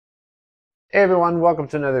Hey everyone, welcome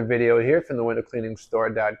to another video here from the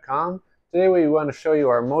windowcleaningstore.com. Today we want to show you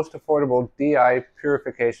our most affordable DI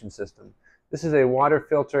purification system. This is a water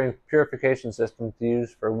filtering purification system to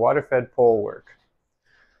use for water-fed pole work.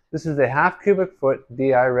 This is a half cubic foot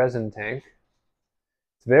DI resin tank.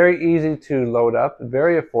 It's very easy to load up,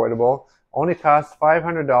 very affordable, only costs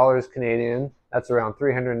 $500 Canadian, that's around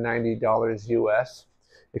 $390 US.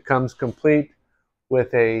 It comes complete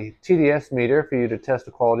with a TDS meter for you to test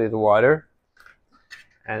the quality of the water,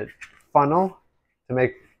 and a funnel to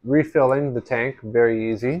make refilling the tank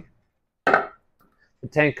very easy. The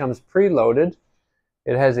tank comes preloaded.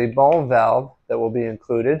 It has a ball valve that will be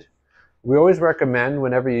included. We always recommend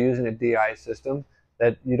whenever you're using a DI system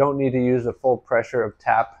that you don't need to use the full pressure of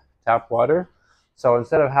tap water. So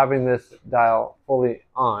instead of having this dial fully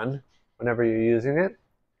on whenever you're using it,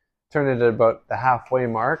 turn it at about the halfway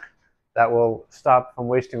mark. That will stop from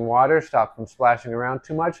wasting water, stop from splashing around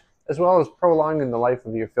too much, as well as prolonging the life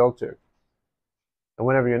of your filter. And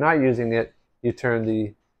whenever you're not using it, you turn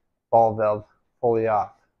the ball valve fully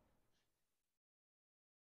off.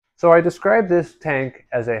 So I described this tank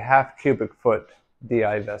as a half cubic foot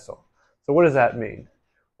DI vessel. So what does that mean?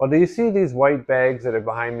 Well, do you see these white bags that are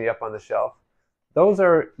behind me up on the shelf? Those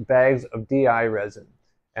are bags of DI resin,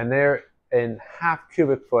 and they're in half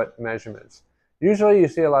cubic foot measurements. Usually you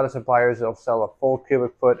see a lot of suppliers that'll sell a full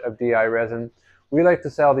cubic foot of DI resin. We like to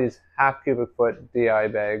sell these half cubic foot DI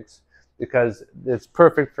bags because it's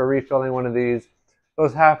perfect for refilling one of these.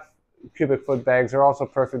 Those half cubic foot bags are also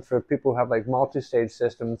perfect for people who have like multi-stage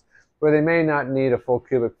systems where they may not need a full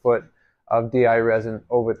cubic foot of DI resin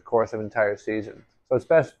over the course of an entire season. So it's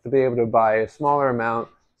best to be able to buy a smaller amount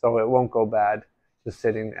so it won't go bad just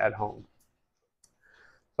sitting at home.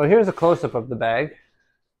 So here's a close-up of the bag.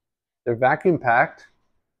 They're vacuum packed.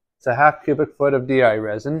 It's a half cubic foot of DI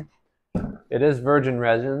resin. It is virgin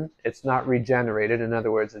resin. It's not regenerated. In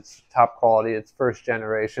other words, it's top quality. It's first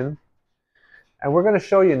generation. And we're going to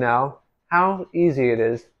show you now how easy it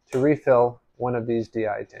is to refill one of these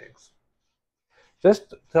DI tanks.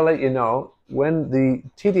 Just to let you know, when the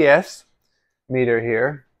TDS meter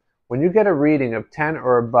here, when you get a reading of 10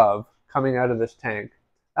 or above coming out of this tank,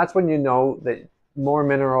 that's when you know that more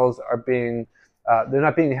minerals are being they're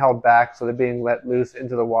not being held back, so they're being let loose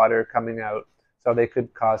into the water coming out, so they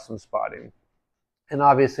could cause some spotting. And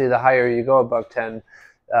obviously, the higher you go above 10,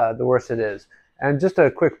 the worse it is. And just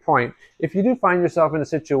a quick point, if you do find yourself in a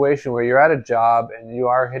situation where you're at a job and you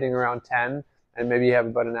are hitting around 10, and maybe you have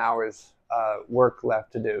about an hour's work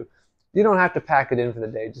left to do, you don't have to pack it in for the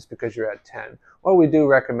day just because you're at 10. What we do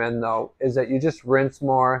recommend, though, is that you just rinse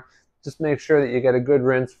more. Just make sure that you get a good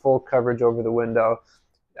rinse, full coverage over the window.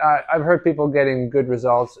 I've heard people getting good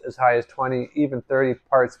results as high as 20, even 30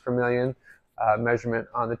 parts per million measurement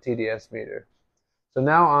on the TDS meter. So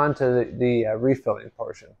now on to the refilling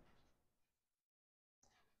portion.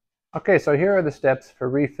 Okay, so here are the steps for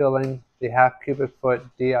refilling the half cubic foot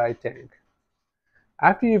DI tank.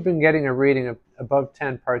 After you've been getting a reading of above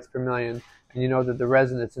 10 parts per million, and you know that the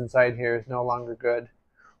resin that's inside here is no longer good,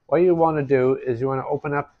 what you want to do is you want to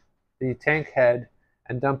open up the tank head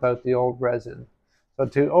and dump out the old resin. So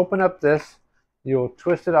to open up this, you'll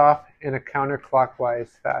twist it off in a counterclockwise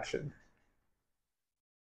fashion.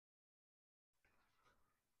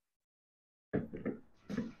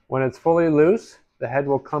 When it's fully loose, the head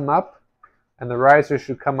will come up and the riser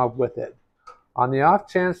should come up with it. On the off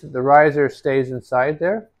chance that the riser stays inside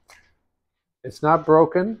there, it's not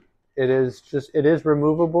broken. It is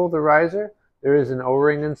removable, the riser. There is an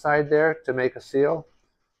O-ring inside there to make a seal.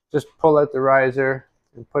 Just pull out the riser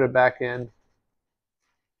and put it back in.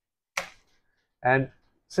 And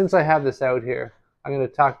since I have this out here, I'm going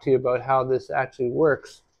to talk to you about how this actually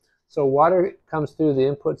works. So water comes through the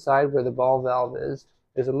input side where the ball valve is.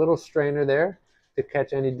 There's a little strainer there to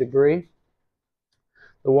catch any debris.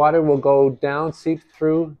 The water will go down, seep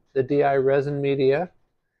through the DI resin media.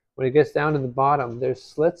 When it gets down to the bottom, there's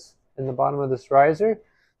slits in the bottom of this riser.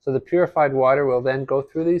 So the purified water will then go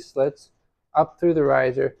through these slits, up through the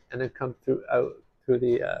riser, and then come out through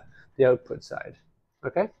the output side.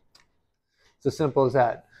 Okay? It's as simple as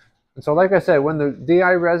that. And so like I said, when the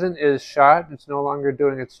DI resin is shot, it's no longer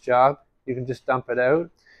doing its job. You can just dump it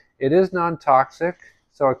out. It is non-toxic,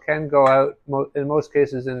 so it can go out in most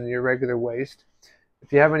cases in your regular waste.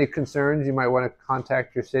 If you have any concerns, you might want to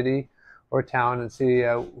contact your city or town and see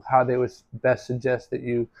how they would best suggest that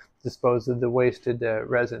you dispose of the wasted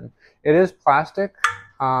resin. It is plastic,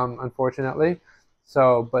 unfortunately,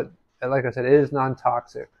 but like I said, it is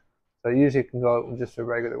non-toxic. So usually it can go out with just a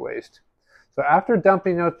regular waste. So after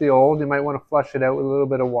dumping out the old, you might want to flush it out with a little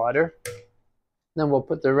bit of water. Then we'll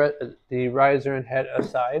put the riser and head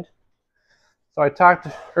aside. So I talked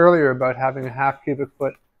earlier about having a half cubic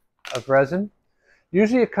foot of resin.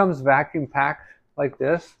 Usually it comes vacuum packed like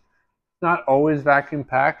this. It's not always vacuum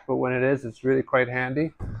packed, but when it is, it's really quite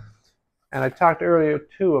handy. And I talked earlier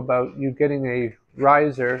too about you getting a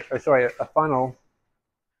a funnel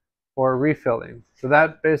for refilling. So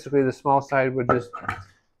that basically the small side would just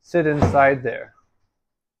sit inside there.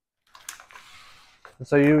 And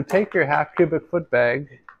so you take your half cubic foot bag,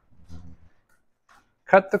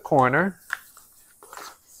 cut the corner,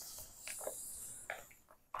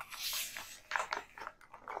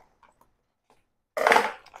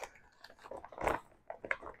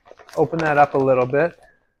 open that up a little bit,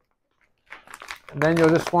 and then you'll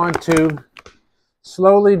just want to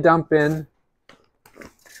slowly dump in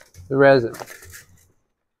the resin.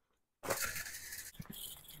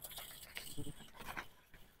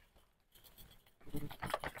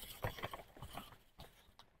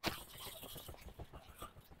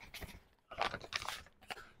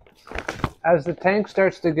 As the tank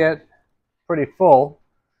starts to get pretty full,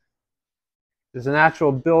 there's a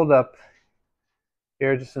natural buildup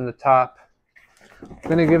here just in the top. I'm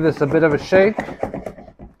going to give this a bit of a shake.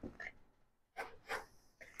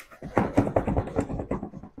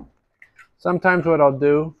 Sometimes what I'll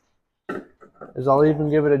do is I'll even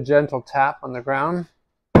give it a gentle tap on the ground.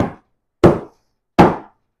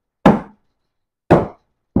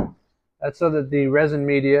 That's so that the resin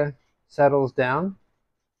media settles down.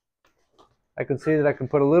 I can see that I can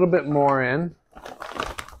put a little bit more in.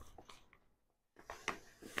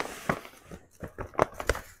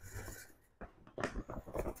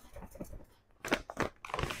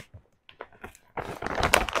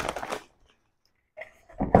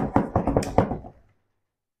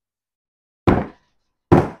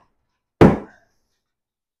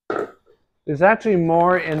 There's actually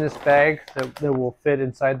more in this bag that will fit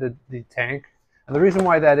inside the tank. And the reason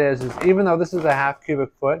why that is even though this is a half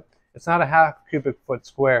cubic foot, it's not a half cubic foot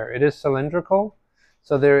square. It is cylindrical.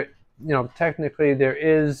 So technically there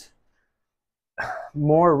is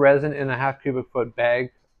more resin in a half cubic foot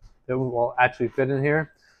bag that will actually fit in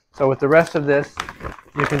here. So with the rest of this,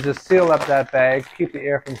 you can just seal up that bag, keep the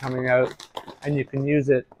air from coming out, and you can use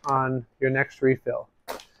it on your next refill.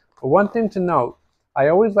 But one thing to note, I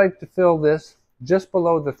always like to fill this just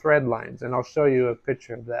below the thread lines, and I'll show you a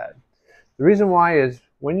picture of that. The reason why is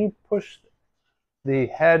when you push the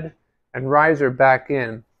head and riser back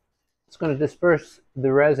in, it's going to disperse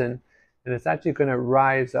the resin, and it's actually going to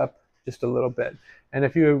rise up just a little bit. And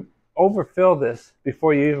if you overfill this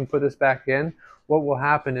before you even put this back in, what will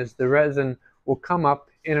happen is the resin will come up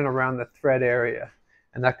in and around the thread area,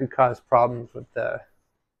 and that could cause problems with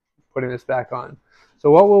putting this back on. So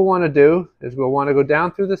what we'll want to do is we'll want to go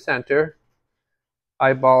down through the center,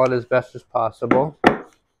 eyeball it as best as possible,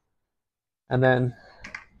 and then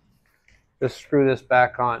just screw this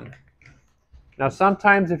back on. Now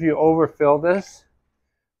sometimes if you overfill this,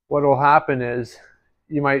 what will happen is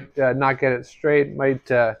you might not get it straight, it might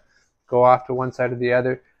go off to one side or the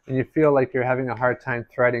other, and you feel like you're having a hard time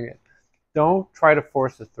threading it. Don't try to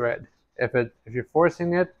force the thread. If you're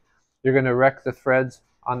forcing it, you're going to wreck the threads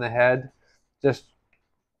on the head. Just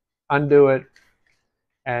undo it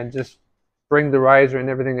and just bring the riser and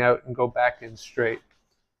everything out and go back in straight.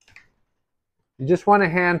 You just want to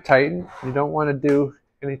hand tighten. You don't want to do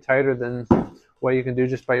any tighter than what you can do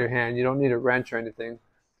just by your hand. You don't need a wrench or anything.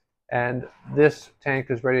 And this tank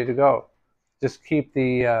is ready to go. Just keep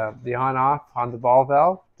the on-off on the ball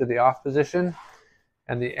valve to the off position,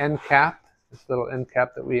 and the end cap, this little end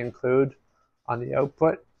cap that we include on the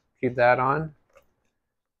output, keep that on.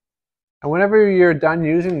 And whenever you're done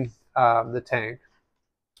using the tank,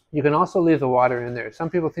 you can also leave the water in there. Some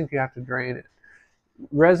people think you have to drain it.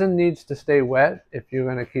 Resin needs to stay wet if you're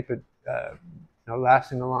going to keep it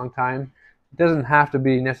lasting a long time. It doesn't have to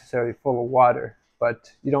be necessarily full of water,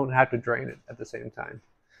 but you don't have to drain it at the same time.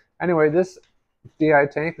 Anyway, this DI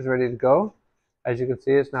tank is ready to go. As you can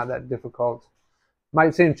see, it's not that difficult.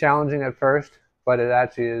 Might seem challenging at first, but it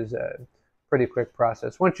actually is a pretty quick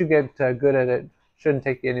process. Once you get good at it, shouldn't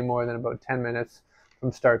take you any more than about 10 minutes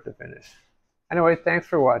from start to finish. Anyway, thanks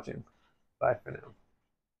for watching. Bye for now.